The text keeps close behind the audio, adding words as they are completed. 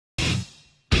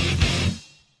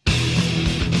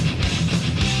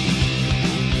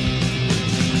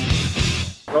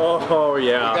Oh,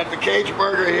 yeah. We got the Kage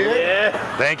burger here.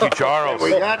 Yeah. Thank you, Charles.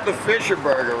 We got the Fisher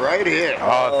burger right here.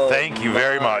 Oh, thank you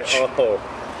very much. Oh.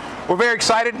 We're very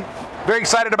excited. Very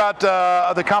excited about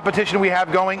the competition we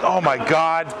have going. Oh my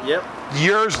God. Yep.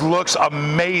 Yours looks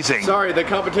amazing. Sorry, the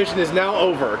competition is now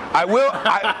over.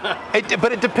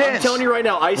 But it depends. I'm telling you right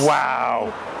now,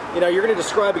 Wow. You know, you're going to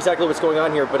describe exactly what's going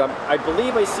on here, but I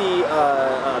believe I see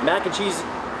mac and cheese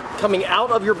coming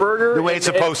out of your burger. The way it's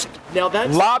supposed to. Now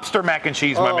that's lobster mac and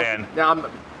cheese, my man. Now I'm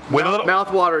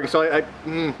mouth watering, so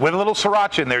with a little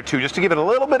siracha in there too, just to give it a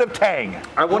little bit of tang.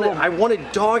 I want to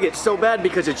dog it so bad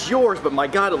because it's yours, but my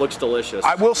God, it looks delicious.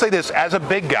 I will say this, as a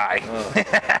big guy,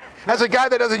 as a guy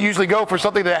that doesn't usually go for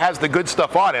something that has the good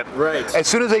stuff on it, right? As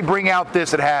soon as they bring out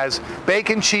this, it has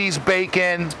bacon, cheese,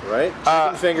 bacon, right?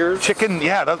 Chicken fingers, chicken.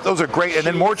 Yeah, those are great, and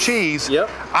then more cheese. Yep.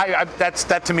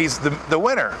 That to me is the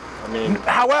winner. I mean,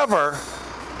 however,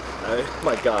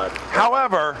 my God.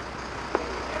 However,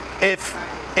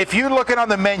 if you're looking on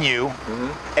the menu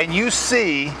and you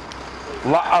see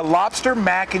a lobster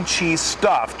mac and cheese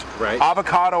stuffed,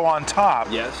 avocado on top,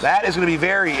 that is going to be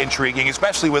very intriguing,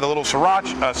 especially with a little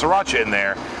sriracha in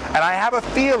there. And I have a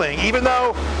feeling, even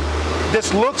though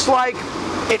this looks like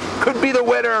it could be the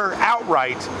winner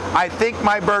outright, I think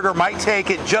my burger might take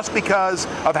it just because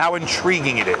of how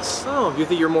intriguing it is. Oh, you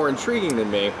think you're more intriguing than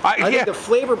me? I think the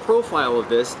flavor profile of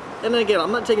this, and again,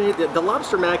 I'm not taking it, the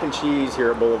lobster mac and cheese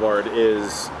here at Boulevard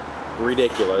is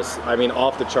ridiculous. I mean,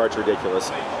 off the charts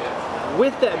ridiculous.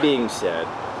 With that being said,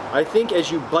 I think as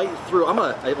you bite through, I'm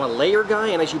a layer guy,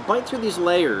 and as you bite through these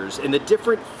layers and the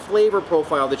different flavor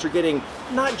profile that you're getting,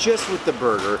 not just with the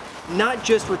burger, not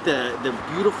just with the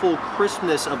beautiful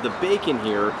crispness of the bacon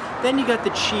here, then you got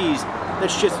the cheese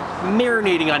that's just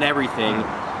marinating on everything.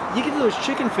 You get those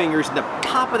chicken fingers, and the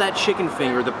pop of that chicken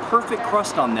finger, the perfect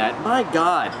crust on that. My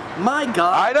God, my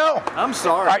God. I know. I'm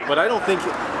sorry, but I don't think,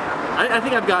 I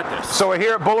think I've got this. So we're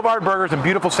here at Boulevard Burgers in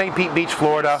beautiful St. Pete Beach,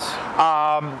 Florida.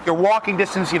 You're walking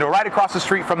distance, right across the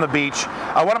street from the beach.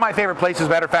 One of my favorite places,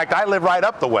 matter of fact, I live right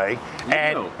up the way.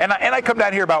 And I come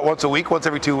down here about once a week, once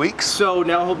every 2 weeks. So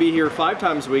now he'll be here 5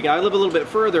 times a week. I live a little bit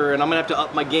further, and I'm going to have to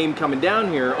up my game coming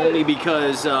down here, only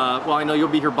because, well, I know you'll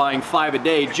be here buying 5 a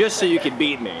day just so you can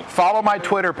beat me. Follow my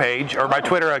Twitter page, or my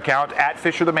Twitter account,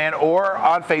 @FisherTheMan, or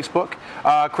on Facebook,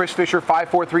 Chris Fisher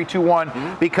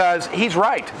 54321, because he's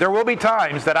right. There will be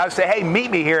times that I say, hey, meet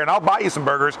me here, and I'll buy you some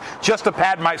burgers just to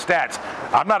pad my stats.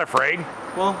 I'm not afraid.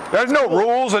 Well, there's no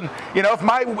rules, and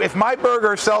if my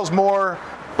burger sells more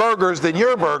burgers than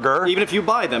your burger, even if you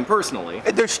buy them personally,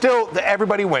 there's still,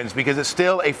 everybody wins, because it's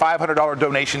still a $500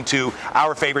 donation to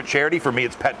our favorite charity. For me,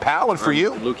 it's Pet Pal, and for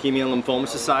you, Leukemia and Lymphoma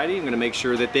Society. I'm going to make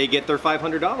sure that they get their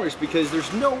 $500, because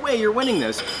there's no way you're winning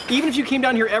this. Even if you came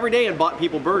down here every day and bought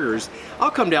people burgers,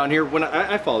 I'll come down here when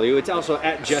I follow you. It's also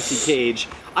 @JesseKage.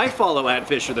 I follow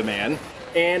 @FisherTheMan.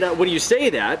 And when you say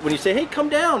that, when you say, hey, come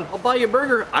down, I'll buy you a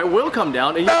burger, I will come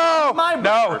down and you my burger.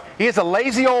 No, he is a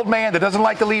lazy old man that doesn't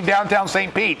like to leave downtown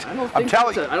St. Pete. I don't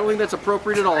think that's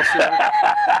appropriate at all, sir.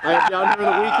 I am down here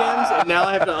on the weekends, and now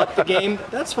I have to up the game.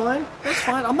 That's fine. That's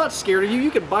fine. I'm not scared of you.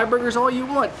 You can buy burgers all you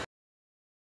want.